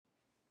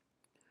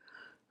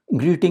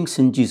Greetings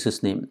in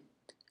Jesus' name.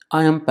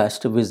 I am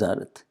Pastor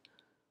Vizarat.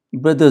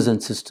 Brothers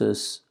and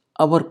sisters,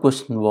 our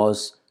question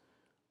was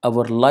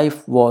our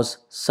life was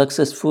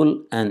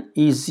successful and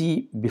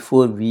easy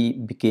before we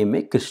became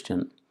a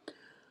Christian.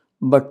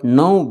 But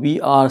now we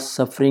are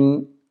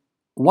suffering.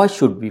 Why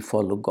should we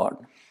follow God?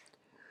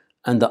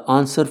 And the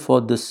answer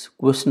for this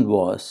question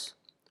was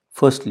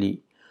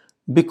firstly,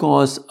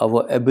 because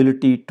our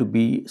ability to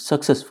be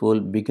successful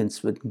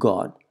begins with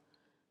God.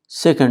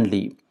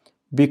 Secondly,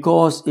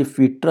 because if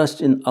we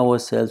trust in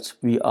ourselves,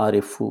 we are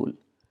a fool.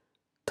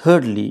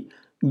 Thirdly,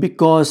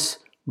 because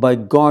by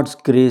God's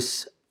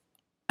grace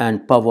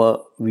and power,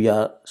 we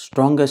are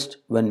strongest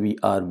when we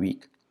are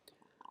weak.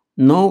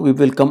 Now we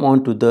will come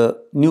on to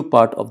the new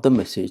part of the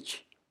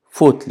message.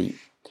 Fourthly,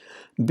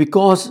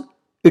 because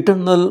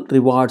eternal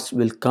rewards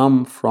will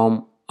come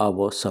from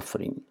our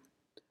suffering.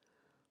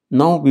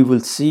 Now we will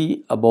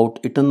see about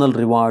eternal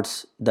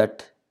rewards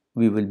that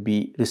we will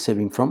be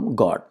receiving from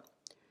God.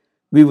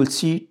 We will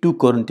see 2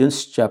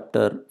 Corinthians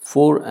chapter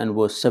 4 and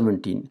verse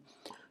 17.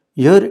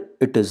 Here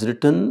it is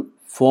written,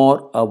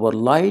 "For our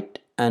light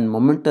and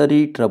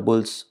momentary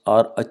troubles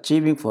are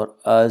achieving for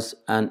us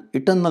an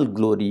eternal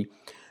glory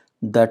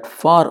that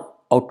far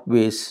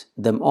outweighs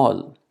them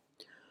all."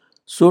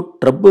 So,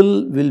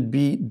 trouble will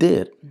be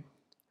there.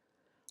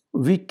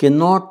 We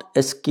cannot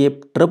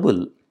escape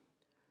trouble.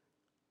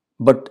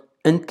 But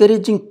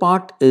encouraging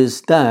part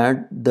is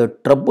that the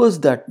troubles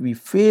that we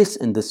face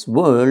in this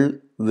world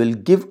will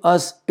give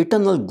us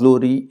eternal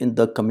glory in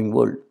the coming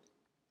world.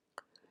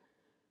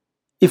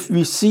 If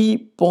we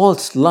see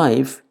Paul's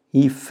life,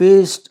 he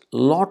faced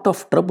lot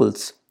of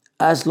troubles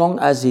as long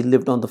as he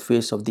lived on the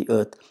face of the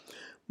earth.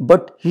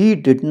 But he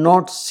did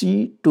not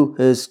see to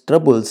his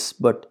troubles,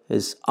 but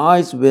his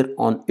eyes were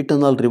on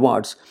eternal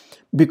rewards.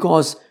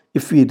 Because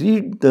if we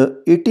read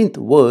the 18th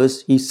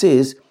verse, he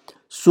says,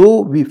 "So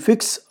we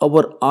fix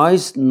our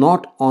eyes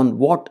not on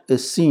what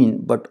is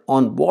seen, but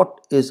on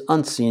what is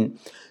unseen.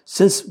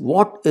 Since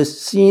what is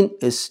seen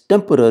is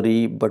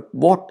temporary, but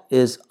what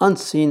is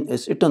unseen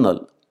is eternal."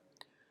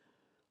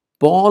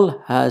 Paul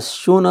has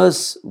shown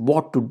us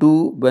what to do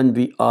when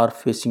we are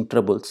facing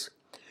troubles.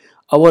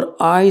 Our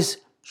eyes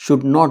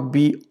should not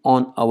be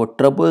on our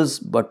troubles,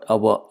 but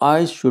our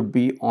eyes should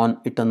be on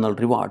eternal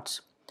rewards.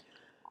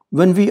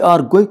 When we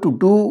are going to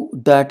do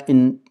that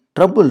in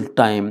trouble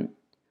time,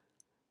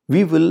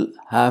 we will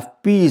have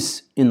peace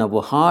in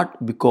our heart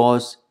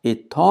because a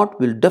thought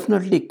will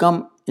definitely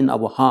come in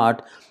our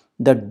heart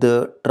that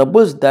the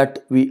troubles that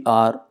we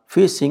are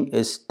facing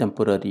is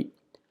temporary.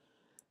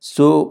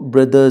 So,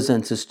 brothers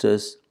and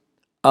sisters,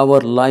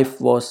 our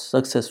life was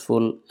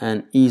successful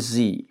and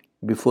easy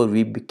before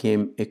we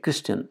became a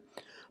Christian.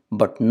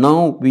 But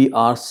now we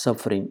are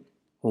suffering.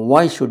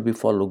 Why should we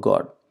follow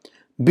God?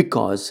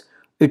 Because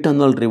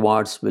eternal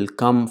rewards will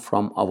come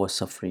from our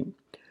suffering.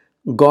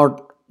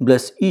 God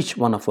bless each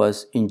one of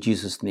us in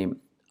Jesus' name.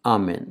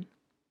 Amen.